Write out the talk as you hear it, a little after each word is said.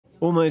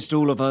Almost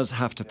all of us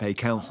have to pay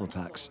council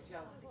tax,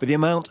 but the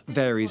amount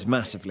varies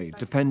massively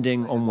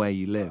depending on where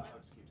you live.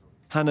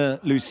 Hannah,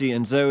 Lucy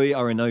and Zoe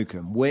are in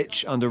Oakham,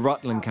 which, under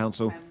Rutland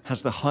Council,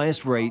 has the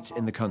highest rate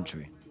in the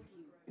country.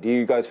 Do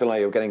you guys feel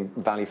like you're getting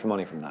value for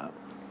money from that?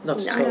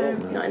 Not at all.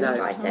 Not in the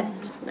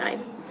slightest, no.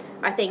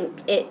 I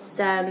think it's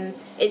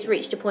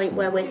reached a point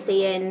where we're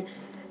seeing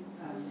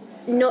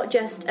not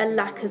just a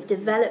lack of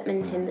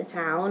development in the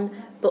town,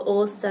 but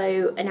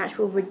also an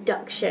actual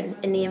reduction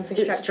in the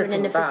infrastructure and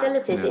in the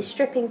facilities. It's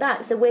stripping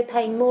back, so we're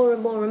paying more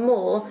and more and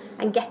more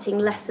and getting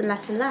less and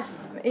less and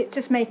less. It's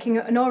just making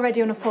an already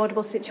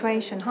unaffordable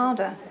situation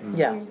harder.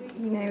 Yeah.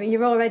 You know,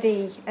 you're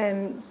already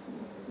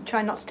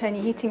trying not to turn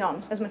your heating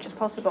on as much as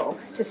possible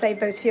to save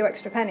those few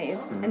extra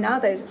pennies, and now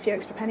those few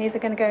extra pennies are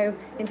going to go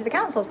into the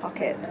council's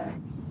pocket.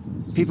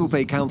 People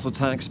pay council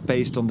tax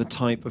based on the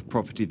type of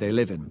property they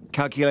live in,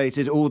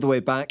 calculated all the way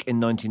back in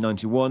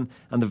 1991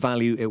 and the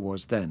value it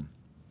was then.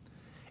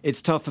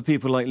 It's tough for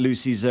people like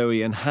Lucy,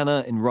 Zoe and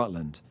Hannah in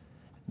Rutland.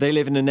 They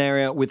live in an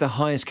area with the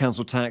highest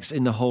council tax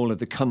in the whole of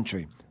the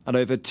country, at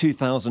over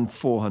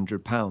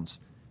 £2,400.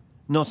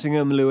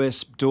 Nottingham,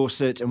 Lewis,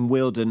 Dorset and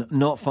Wealdon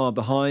not far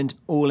behind,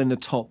 all in the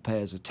top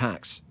payers of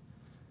tax.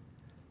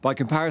 By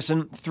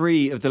comparison,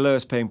 3 of the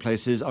lowest paying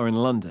places are in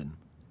London.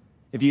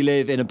 If you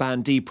live in a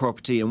Band D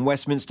property in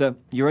Westminster,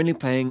 you're only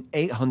paying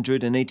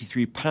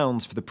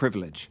 £883 for the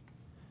privilege.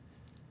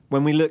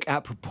 When we look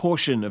at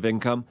proportion of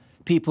income,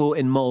 people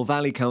in Mole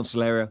Valley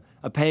Council area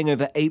are paying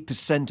over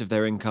 8% of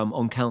their income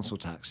on council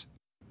tax.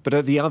 But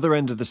at the other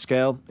end of the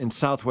scale, in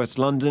southwest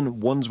London,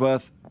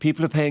 Wandsworth,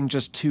 people are paying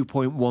just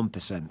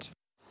 2.1%.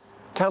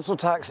 Council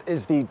tax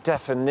is the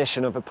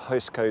definition of a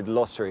postcode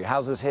lottery.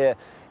 Houses here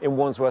in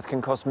Wandsworth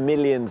can cost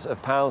millions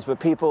of pounds, but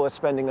people are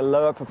spending a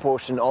lower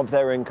proportion of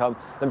their income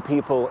than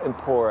people in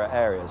poorer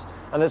areas.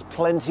 And there's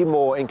plenty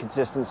more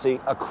inconsistency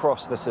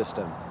across the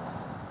system.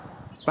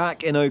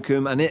 Back in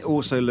Oakham, and it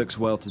also looks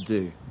well to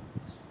do.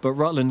 But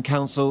Rutland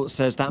Council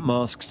says that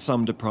masks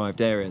some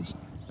deprived areas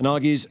and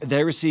argues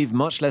they receive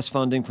much less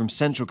funding from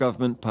central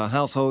government per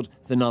household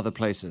than other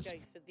places.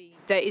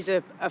 There is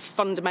a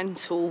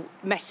fundamental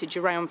message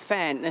around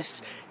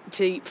fairness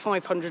to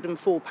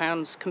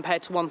 £504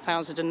 compared to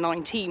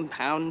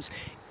 £1,019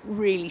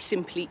 really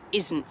simply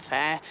isn't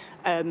fair,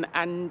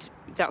 and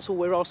that's all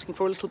we're asking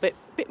for, a little bit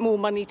more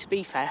money to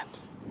be fair.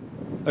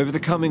 Over the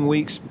coming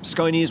weeks,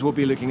 Sky News will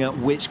be looking at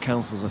which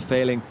councils are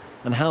failing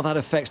and how that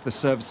affects the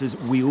services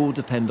we all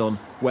depend on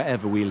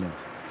wherever we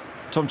live.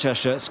 Tom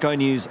Cheshire, Sky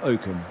News,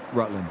 Oakham,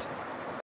 Rutland.